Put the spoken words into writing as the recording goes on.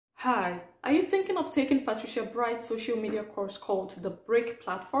Hi, are you thinking of taking Patricia Bright's social media course called The Break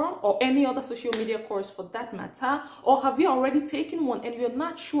Platform, or any other social media course for that matter? Or have you already taken one and you're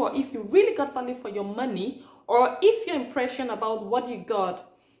not sure if you really got value for your money, or if your impression about what you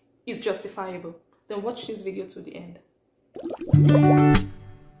got is justifiable? Then watch this video to the end.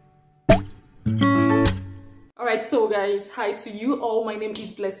 Alright, so guys, hi to you all. My name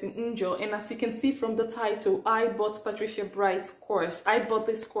is Blessing Njoh, and as you can see from the title, I bought Patricia Bright's course. I bought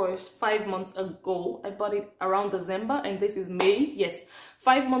this course 5 months ago. I bought it around December, and this is May. Yes,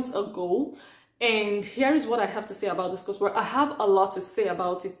 5 months ago. And here is what I have to say about this course. Well, I have a lot to say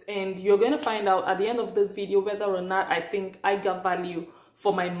about it, and you're going to find out at the end of this video whether or not I think I got value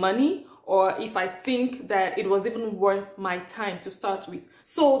for my money, or if I think that it was even worth my time to start with.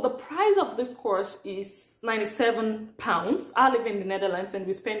 So the price of this course is £97. I live in the Netherlands and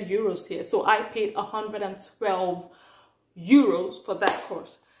we spend euros here. So I paid 112 euros for that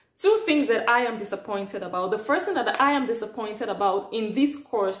course. Two things that I am disappointed about. The first thing that I am disappointed about in this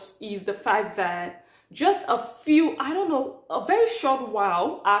course is the fact that just a very short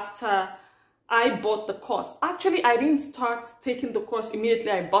while after I bought the course. Actually, I didn't start taking the course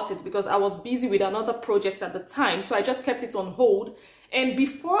immediately I bought it because I was busy with another project at the time. So I just kept it on hold. And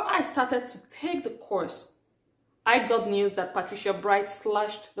before I started to take the course, I got news that Patricia Bright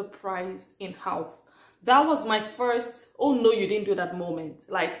slashed the price in half. That was my first, oh no, you didn't do that moment.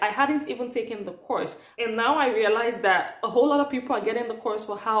 Like, I hadn't even taken the course. And now I realized that a whole lot of people are getting the course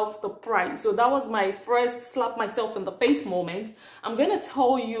for half the price. So that was my first slap myself in the face moment. I'm going to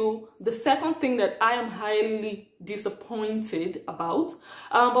tell you the second thing that I am highly disappointed about.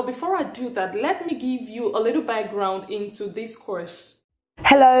 But before I do that, let me give you a little background into this course.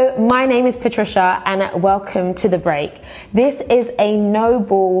 Hello, my name is Patricia and welcome to The Break. This is a no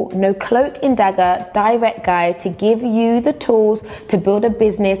bull, no cloak and dagger direct guide to give you the tools to build a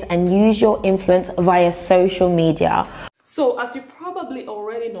business and use your influence via social media. So as you probably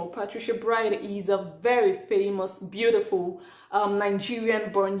already know, Patricia Bright is a very famous, beautiful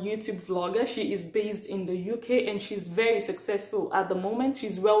Nigerian-born YouTube vlogger. She is based in the UK and she's very successful at the moment.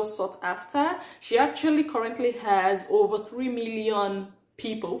 She's well sought after. She actually currently has over 3 million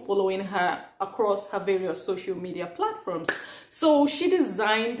people following her across her various social media platforms. So she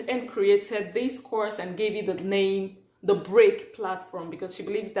designed and created this course and gave it the name The Break Platform because she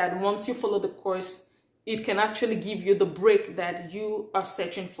believes that once you follow the course, it can actually give you the break that you are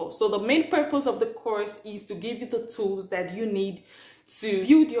searching for. So the main purpose of the course is to give you the tools that you need to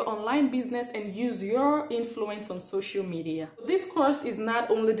build your online business and use your influence on social media. This course is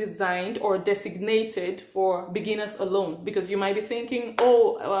not only designed or designated for beginners alone, because you might be thinking,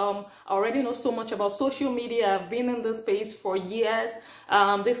 I already know so much about social media. I've been in this space for years.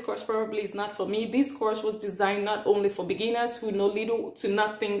 This course probably is not for me. This course was designed not only for beginners who know little to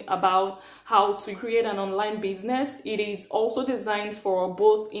nothing about how to create an online business. It is also designed for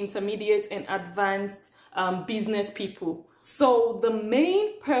both intermediate and advanced business people. So the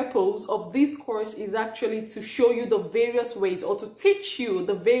main purpose of this course is actually to show you the various ways, or to teach you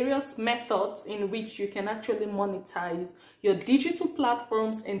the various methods in which you can actually monetize your digital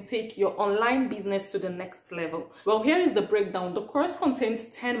platforms and take your online business to the next level. Well, here is the breakdown. The course contains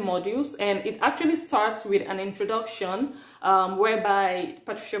 10 modules and it actually starts with an introduction whereby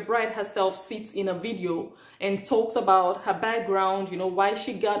Patricia Bright herself sits in a video and talks about her background, why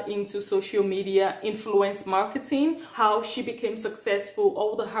she got into social media influence marketing, how she became successful,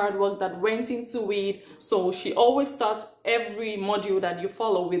 all the hard work that went into it. So she always starts every module that you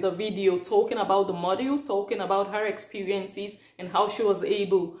follow with a video talking about the module, talking about her experiences and how she was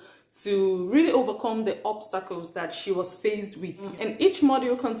able to really overcome the obstacles that she was faced with. And each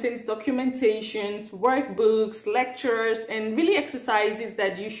module contains documentations, workbooks, lectures, and really exercises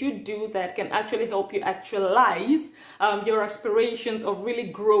that you should do that can actually help you actualize your aspirations of really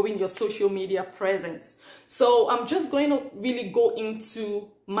growing your social media presence. So I'm just going to really go into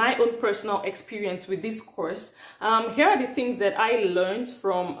my own personal experience with this course. Here are the things that I learned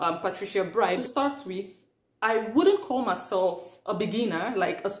from Patricia Bright. To start with, I wouldn't call myself a beginner,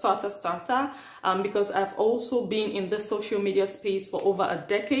 like a starter, because I've also been in the social media space for over a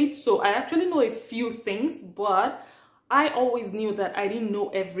decade. So I actually know a few things, but I always knew that I didn't know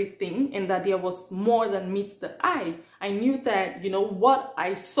everything and that there was more than meets the eye. I knew that, what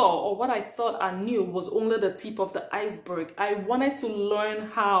I saw or what I thought I knew was only the tip of the iceberg. I wanted to learn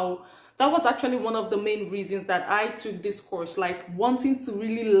how. That was actually one of the main reasons that I took this course, like wanting to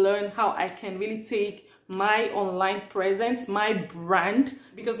really learn how I can really take my online presence, my brand,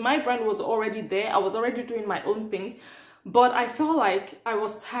 because my brand was already there. I was already doing my own things. but I felt like I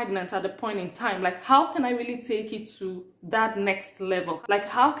was stagnant at the point in time. Like, how can I really take it to that next level? Like,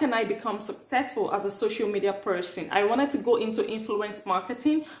 how can I become successful as a social media person? I wanted to go into influence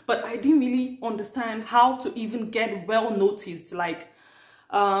marketing, but I didn't really understand how to even get well noticed. Like,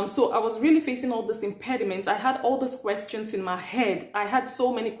 so I was really facing all these impediments. I had all those questions in my head. I had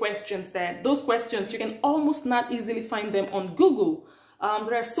so many questions that those questions, you can almost not easily find them on Google.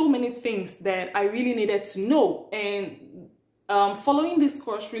 There are so many things that I really needed to know, and following this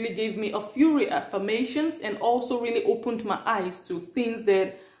course really gave me a few reaffirmations and also really opened my eyes to things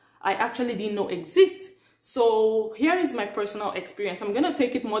that I actually didn't know exist. So here is my personal experience. I'm going to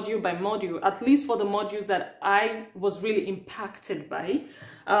take it module by module, at least for the modules that I was really impacted by.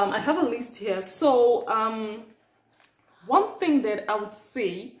 I have a list here. So one thing that I would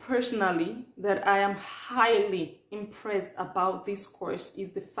say personally that I am highly impressed about this course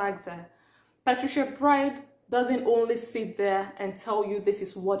is the fact that Patricia Bright doesn't only sit there and tell you this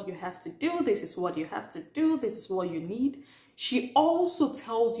is what you have to do, this is what you have to do, this is what you need. She also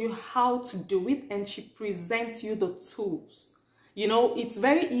tells you how to do it, and she presents you the tools. You know, it's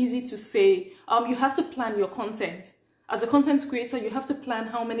very easy to say, you have to plan your content. As a content creator, you have to plan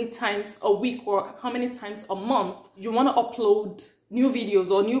how many times a week or how many times a month you want to upload new videos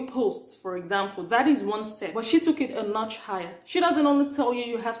or new posts, for example. That is one step. But she took it a notch higher. She doesn't only tell you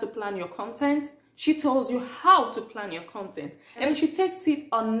you have to plan your content, she tells you how to plan your content. And she takes it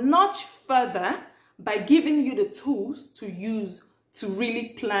a notch further by giving you the tools to use to really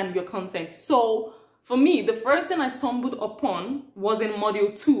plan your content. So for me, the first thing I stumbled upon was in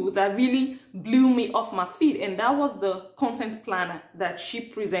module 2 that really blew me off my feet, and that was the content planner that she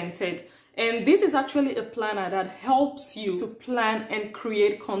presented. And this is actually a planner that helps you to plan and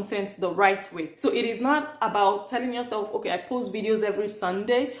create content the right way. So it is not about telling yourself, okay, I post videos every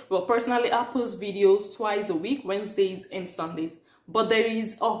Sunday. Well, personally, I post videos twice a week, Wednesdays and Sundays. But there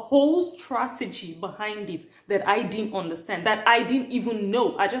is a whole strategy behind it that I didn't understand, that I didn't even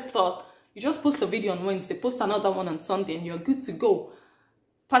know. I just thought, you just post a video on Wednesday, post another one on Sunday, and you're good to go.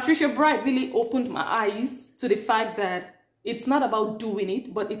 Patricia Bright really opened my eyes to the fact that it's not about doing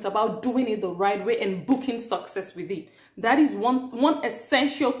it, but it's about doing it the right way and booking success with it. That is one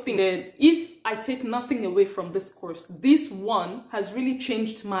essential thing that if I take nothing away from this course, this one has really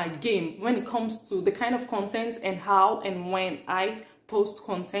changed my game when it comes to the kind of content and how and when I post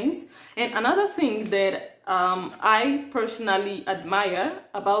contents. And another thing that I personally admire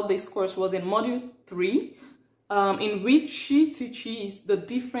about this course was in module 3, in which she teaches the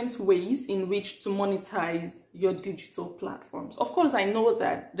different ways in which to monetize your digital platforms. Of course, I know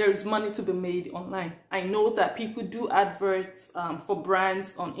that there is money to be made online. I know that people do adverts for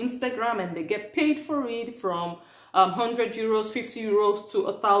brands on Instagram, and they get paid for it from 100 euros, 50 euros to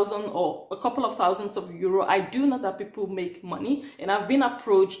 1,000 or a couple of thousands of euro. I do know that people make money, and I've been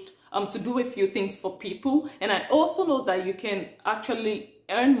approached to do a few things for people. And I also know that you can actually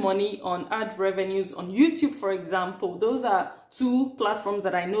earn money on ad revenues on YouTube, for example. Those are two platforms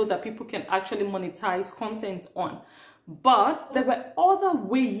that I know that people can actually monetize content on. But there were other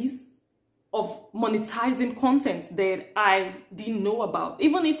ways of monetizing content that I didn't know about.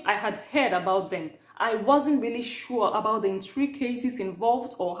 Even if I had heard about them, I wasn't really sure about the intricacies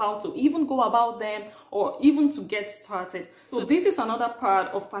involved or how to even go about them or even to get started. So this is another part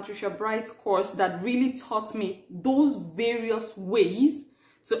of Patricia Bright's course that really taught me those various ways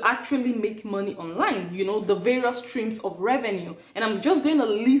to actually make money online, you know, the various streams of revenue. And I'm just going to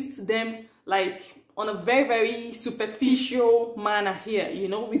list them like on a very, very superficial manner here, you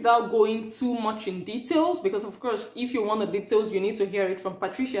know, without going too much in details, because of course, if you want the details, you need to hear it from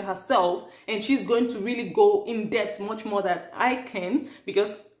Patricia herself, and she's going to really go in depth much more than I can,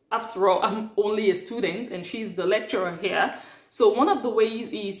 because after all, I'm only a student and she's the lecturer here. So one of the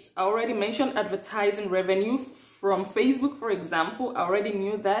ways is, I already mentioned advertising revenue from Facebook, for example. I already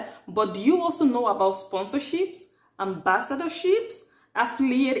knew that. But do you also know about sponsorships, ambassadorships,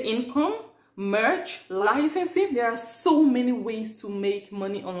 affiliate income, merch, licensing? There are so many ways to make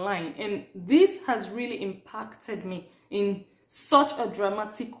money online. And this has really impacted me in such a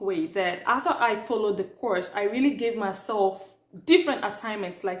dramatic way that after I followed the course, I really gave myself different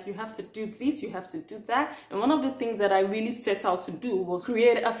assignments, like you have to do this, you have to do that. And one of the things that I really set out to do was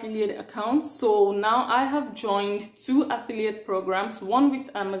create affiliate accounts. So now I have joined 2 affiliate programs, one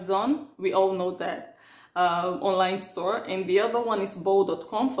with Amazon, we all know that online store, and the other one is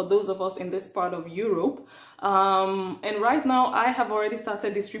bowl.com for those of us in this part of Europe. And right now I have already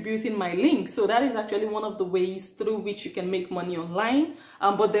started distributing my links. So that is actually one of the ways through which you can make money online.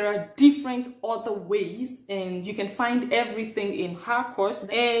 But there are different other ways, and you can find everything in her course.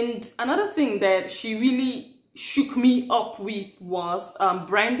 And another thing that she really shook me up with was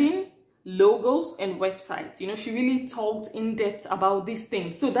branding, logos, and websites. You know, she really talked in depth about these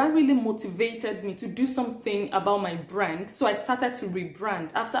things. So that really motivated me to do something about my brand. So I started to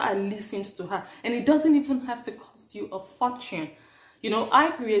rebrand after I listened to her. And it doesn't even have to cost you a fortune. You know, I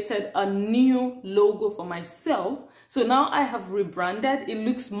created a new logo for myself. So now I have rebranded. It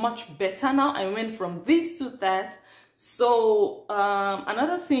looks much better now. I went from this to that. So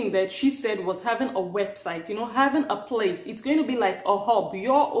another thing that she said was having a website, you know, having a place. It's going to be like a hub,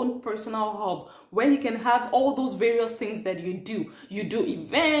 your own personal hub, where you can have all those various things that you do. You do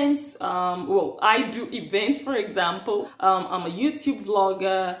events. Well, I do events, for example. I'm a YouTube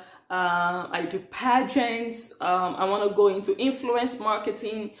vlogger. I do pageants. I want to go into influence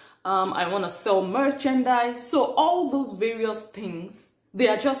marketing. I want to sell merchandise. So all those various things, they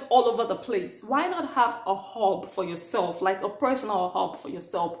are just all over the place. Why not have a hub for yourself, like a personal hub for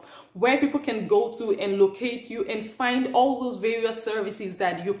yourself, where people can go to and locate you and find all those various services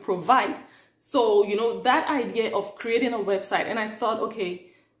that you provide? So, you know, that idea of creating a website, and I thought,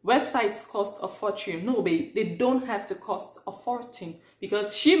 okay, websites cost a fortune. No, babe, they don't have to cost a fortune,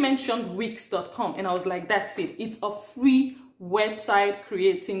 because she mentioned Wix.com, and I was like, that's it. It's a free website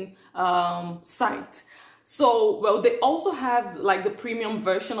creating site. So, well, they also have like the premium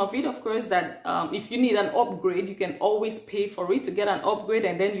version of it, of course, that if you need an upgrade, you can always pay for it to get an upgrade,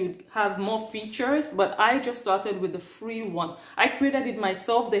 and then you have more features. But I just started with the free one. I created it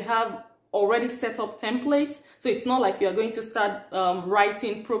myself. They have already set up templates, so it's not like you're going to start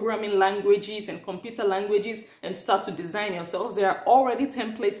writing programming languages and computer languages and start to design yourselves. There are already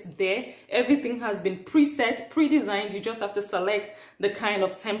templates there. Everything has been preset, pre-designed. You just have to select the kind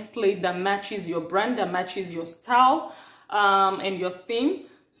of template that matches your brand, that matches your style and your theme.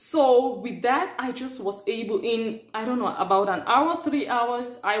 So with that, I just was able, in, I don't know, about an hour, 3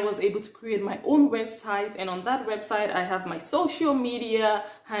 hours, I was able to create my own website. And on that website, I have my social media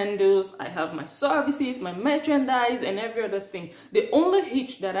handles, I have my services, my merchandise, and every other thing. The only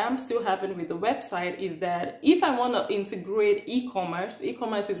hitch that I'm still having with the website is that if I want to integrate e-commerce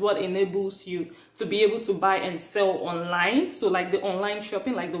is what enables you to be able to buy and sell online. So like the online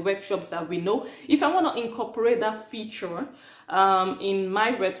shopping, like the web shops that we know. If I want to incorporate that feature in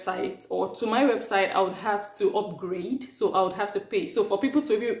my website, or to my website, I would have to upgrade, so I would have to pay. So for people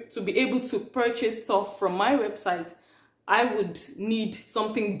to be able to purchase stuff from my website, I would need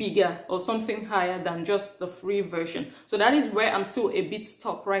something bigger or something higher than just the free version. So that is where I'm still a bit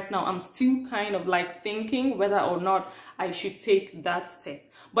stuck right now. I'm still kind of like thinking whether or not I should take that step.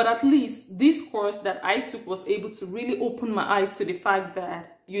 But at least this course that I took was able to really open my eyes to the fact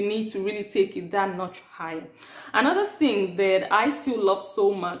that you need to really take it that notch higher. Another thing that I still love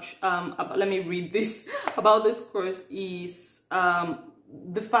so much, let me read this, about this course is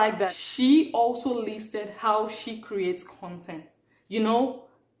the fact that she also listed how she creates content. You know,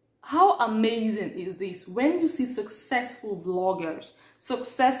 how amazing is this? When you see successful vloggers,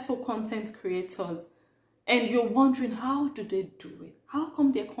 successful content creators, and you're wondering, how do they do it? How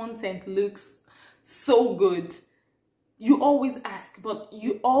come their content looks so good? You always ask, but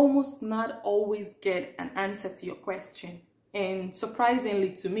you almost not always get an answer to your question. And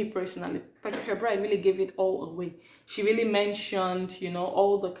surprisingly to me personally, Patricia Bright really gave it all away. She really mentioned, you know,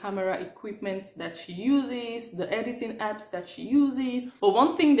 all the camera equipment that she uses, the editing apps that she uses. But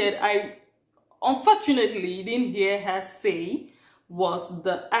one thing that I unfortunately didn't hear her say was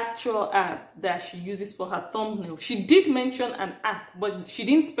the actual app that she uses for her thumbnail. She did mention an app, but she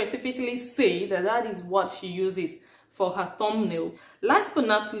didn't specifically say that that is what she uses for her thumbnail. Last but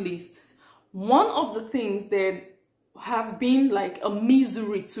not least, one of the things that have been like a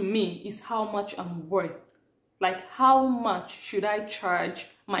misery to me is how much I'm worth. Like, how much should I charge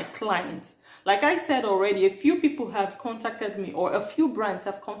my clients? Like I said already, a few people have contacted me, or a few brands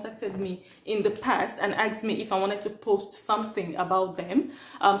have contacted me in the past and asked me if I wanted to post something about them.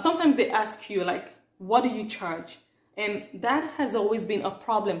 Sometimes they ask you like, what do you charge? And that has always been a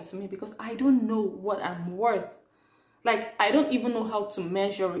problem to me, because I don't know what I'm worth. Like, I don't even know how to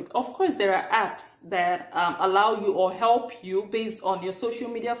measure it. Of course, there are apps that allow you or help you based on your social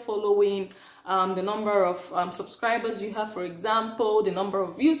media following, the number of subscribers you have, for example, the number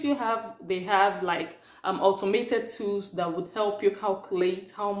of views you have. They have like automated tools that would help you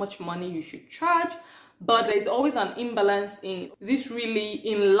calculate how much money you should charge. But there's always an imbalance in, is this really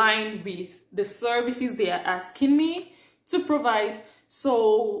in line with the services they are asking me to provide?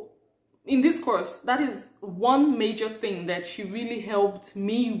 So in this course, that is one major thing that she really helped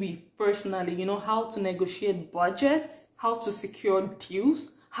me with personally, you know, how to negotiate budgets, how to secure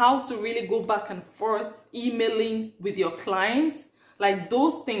deals, how to really go back and forth emailing with your client. Like,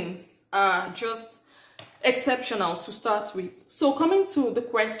 those things are just exceptional to start with. So coming to the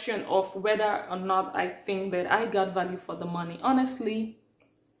question of whether or not I think that I got value for the money, honestly,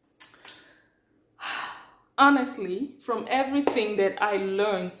 from everything that I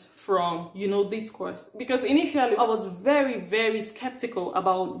learned from, you know, this course, because initially I was very skeptical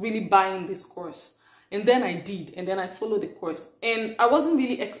about really buying this course, and then I did, and then I followed the course, and I wasn't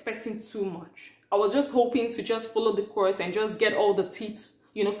really expecting too much. I was just hoping to just follow the course and just get all the tips,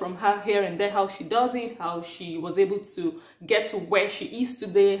 you know, from her here and there, how she does it, how she was able to get to where she is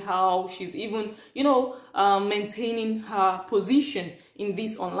today, how she's even, you know, maintaining her position in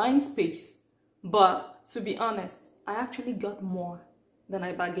this online space. But to be honest, I actually got more than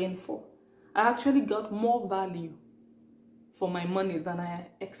I bargained for. I actually got more value for my money than I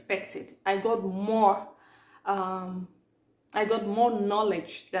expected. I got more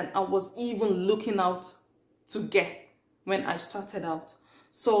knowledge than I was even looking out to get when I started out.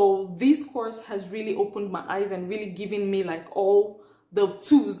 So this course has really opened my eyes and really given me like all the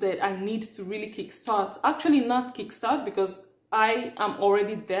tools that I need to really kickstart. Actually not kickstart, because I am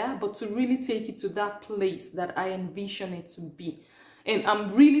already there, but to really take it to that place that I envision it to be. And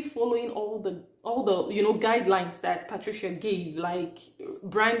I'm really following all the you know, guidelines that Patricia gave. Like,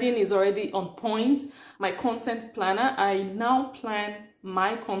 branding is already on point. My content planner, I now plan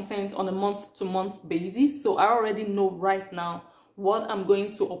my content on a month-to-month basis. So I already know right now what I'm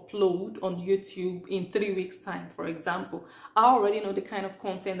going to upload on YouTube in 3 weeks time, for example. I already know the kind of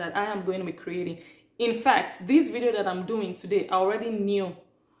content that I am going to be creating. In fact, this video that I'm doing today, I already knew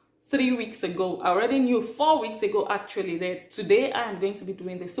 3 weeks ago. I already knew 4 weeks ago, actually, that today I am going to be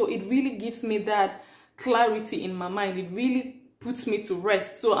doing this. So it really gives me that clarity in my mind. It really puts me to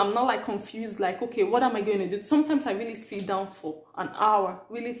rest. So I'm not like confused, like, okay, what am I going to do? Sometimes I really sit down for an hour,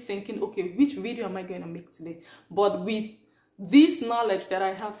 really thinking, okay, which video am I going to make today? But with this knowledge that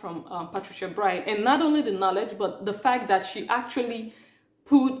I have from Patricia Bright, and not only the knowledge, but the fact that she actually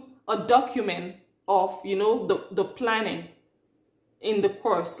put a document of, you know, the planning in the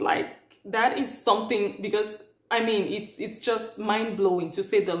course, like, that is something, because I mean, it's just mind-blowing, to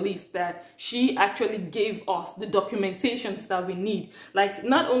say the least, that she actually gave us the documentations that we need. Like,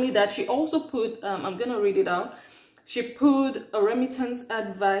 not only that, she also put I'm gonna read it out. She put a remittance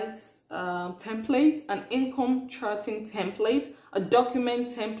advice template, an income charting template, a document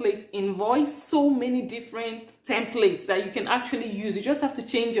template, invoice, so many different templates that you can actually use. You just have to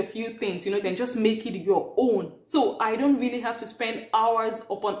change a few things, you know, and just make it your own. So I don't really have to spend hours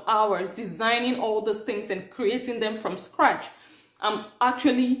upon hours designing all those things and creating them from scratch. I'm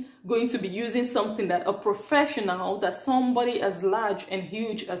actually going to be using something that a professional, that somebody as large and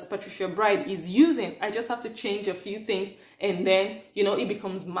huge as Patricia Bright is using. I just have to change a few things, and then, you know, it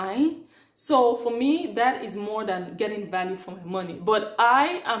becomes mine. So for me, that is more than getting value for my money. But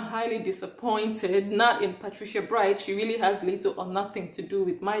I am highly disappointed, not in Patricia Bright. She really has little or nothing to do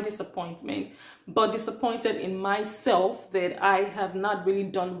with my disappointment, but disappointed in myself that I have not really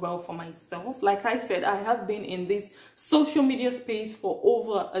done well for myself. Like I said, I have been in this social media space for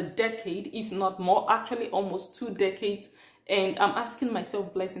over a decade, if not more, actually almost 2 decades. And I'm asking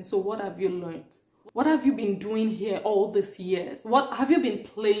myself, Blessing, so what have you learned? What have you been doing here all these years? What have you been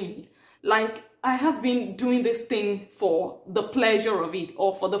playing? Like, I have been doing this thing for the pleasure of it,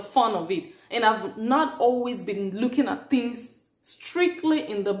 or for the fun of it. And I've not always been looking at things strictly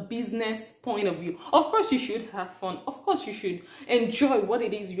in the business point of view. Of course, you should have fun. Of course, you should enjoy what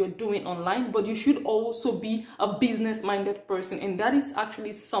it is you're doing online, but you should also be a business-minded person. And that is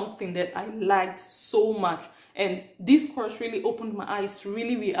actually something that I lacked so much. And this course really opened my eyes to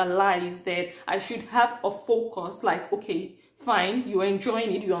really realize that I should have a focus, like, okay, fine, you're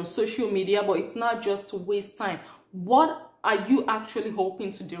enjoying it, you're on social media, but it's not just to waste time. What are you actually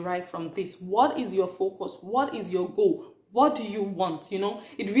hoping to derive from this? What is your focus? What is your goal? What do you want? You know,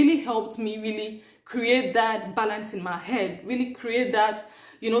 it really helped me really create that balance in my head, really create that,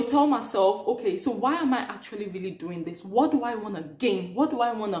 you know, tell myself, okay, so why am I actually really doing this? What do I want to gain? What do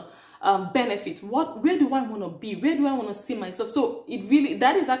I want to benefit? Where do I want to be? Where do I want to see myself? So it really,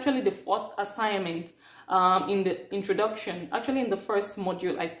 that is actually the first assignment in the introduction, actually in the first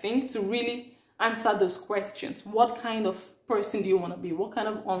module, I think, to really answer those questions. What kind of person do you want to be? What kind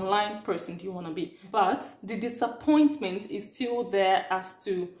of online person do you want to be? But the disappointment is still there as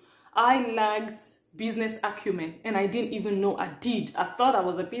to, I lacked business acumen, and I didn't even know I did. I thought I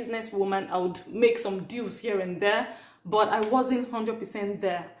was a businesswoman. I would make some deals here and there, but I wasn't 100%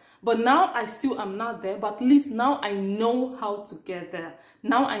 there. But now I still am not there, but at least now I know how to get there.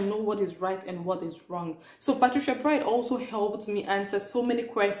 Now I know what is right and what is wrong. So Patricia Bright also helped me answer so many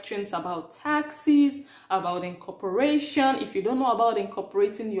questions about taxes, about incorporation. If you don't know about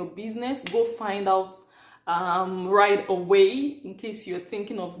incorporating your business, go find out right away, in case you're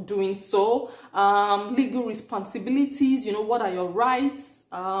thinking of doing so. Legal responsibilities, you know, what are your rights?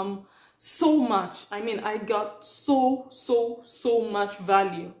 So much. I mean, I got so much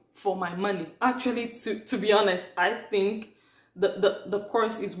value for my money. Actually, to be honest, I think the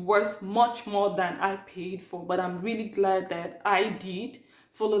course is worth much more than I paid for, but I'm really glad that I did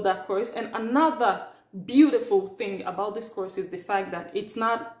follow that course. And another beautiful thing about this course is the fact that it's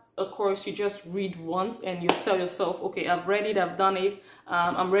not a course you just read once and you tell yourself, okay, I've read it, I've done it,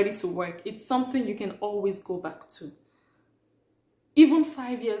 I'm ready to work. It's something you can always go back to. Even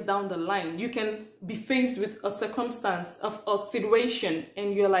 5 years down the line, you can be faced with a circumstance of a situation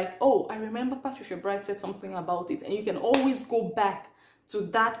and you're like, oh, I remember Patricia Bright said something about it, and you can always go back to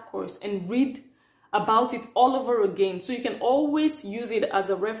that course and read about it all over again. So you can always use it as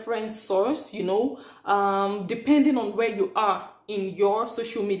a reference source, you know, depending on where you are in your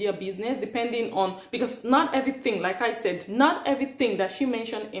social media business, depending on, because not everything, like I said, not everything that she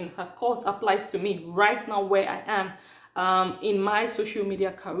mentioned in her course applies to me right now where I am in my social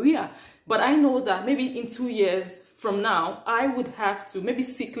media career. But I know that maybe in 2 years from now, I would have to maybe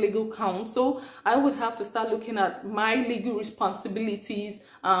seek legal counsel. I would have to start looking at my legal responsibilities.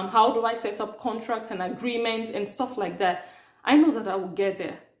 How do I set up contracts and agreements and stuff like that? I know that I will get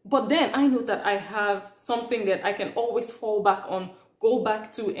there. But then I know that I have something that I can always fall back on, go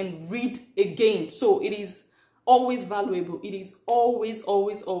back to and read again. So it is always valuable. It is always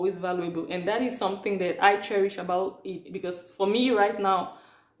valuable. And that is something that I cherish about it, because for me right now,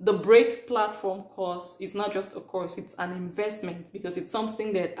 the Break platform course is not just a course, it's an investment, because it's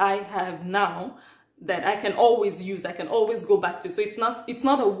something that I have now that I can always use, I can always go back to. So it's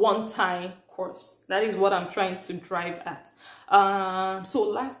not a one-time course. That is what I'm trying to drive at. So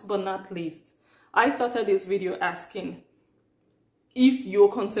last but not least, I started this video asking if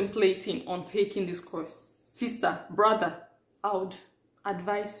you're contemplating on taking this course. Sister, brother, I would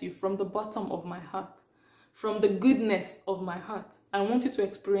advise you from the bottom of my heart, from the goodness of my heart, I want you to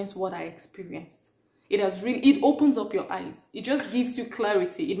experience what I experienced. It opens up your eyes. It just gives you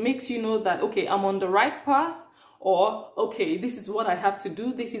clarity. It makes you know that, okay, I'm on the right path, or, okay, this is what I have to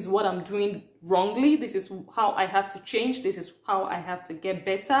do. This is what I'm doing wrongly. This is how I have to change. This is how I have to get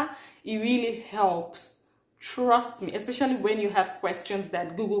better. It really helps. Trust me, especially when you have questions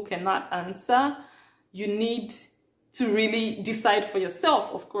that Google cannot answer. You need to really decide for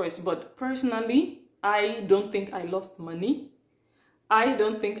yourself, of course. But personally, I don't think I lost money. I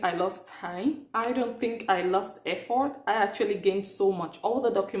don't think I lost time. I don't think I lost effort. I actually gained so much. All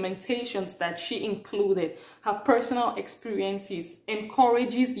the documentations that she included, her personal experiences,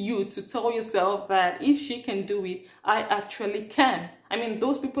 encourages you to tell yourself that if she can do it, I actually can. I mean,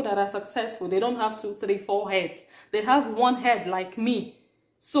 those people that are successful, they don't have 2, 3, 4 heads. They have one head like me.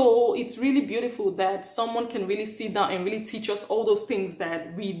 So it's really beautiful that someone can really sit down and really teach us all those things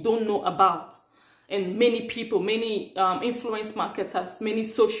that we don't know about. And many people, many influence marketers, many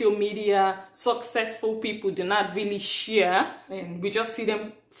social media successful people do not really share, and we just see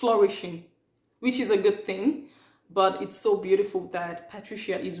them flourishing, which is a good thing. But it's so beautiful that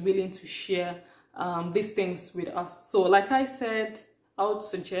Patricia is willing to share these things with us. So like I said, I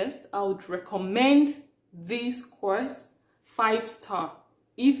would recommend this course 5-star.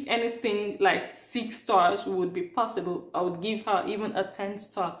 If anything, like 6 stars would be possible, I would give her even a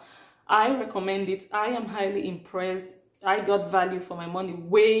 10-star. I recommend it. I am highly impressed. I got value for my money,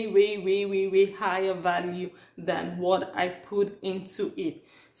 way higher value than what I put into it.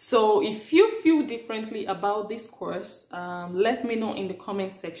 So if you feel differently about this course, let me know in the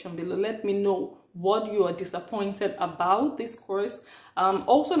comment section below. Let me know what you are disappointed about this course.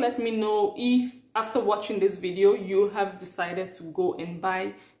 Also let me know if after watching this video you have decided to go and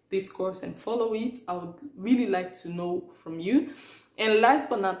buy this course and follow it. I would really like to know from you. And last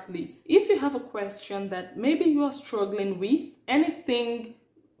but not least, if you have a question that maybe you are struggling with, anything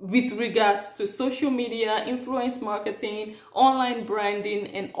with regards to social media, influence marketing, online branding,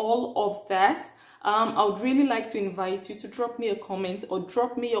 and all of that, I would really like to invite you to drop me a comment or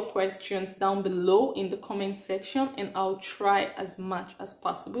drop me your questions down below in the comment section, and I'll try as much as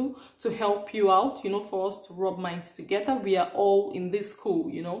possible to help you out, you know, for us to rub minds together. We are all in this school,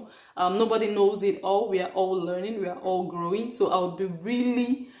 you know. Nobody knows it all. We are all learning. We are all growing. So I would be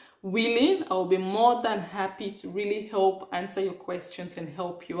really willing, I will be more than happy to really help answer your questions and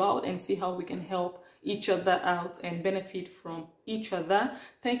help you out and see how we can help each other out and benefit from each other.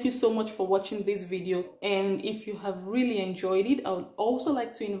 Thank you so much for watching this video, and if you have really enjoyed it, I would also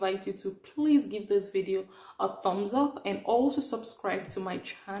like to invite you to please give this video a thumbs up and also subscribe to my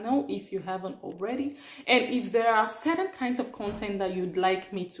channel if you haven't already. And if there are certain kinds of content that you'd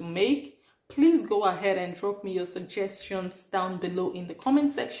like me to make, please go ahead and drop me your suggestions down below in the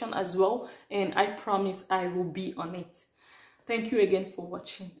comment section as well, and I promise I will be on it. Thank you again for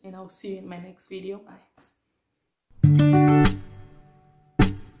watching, and I'll see you in my next video. Bye.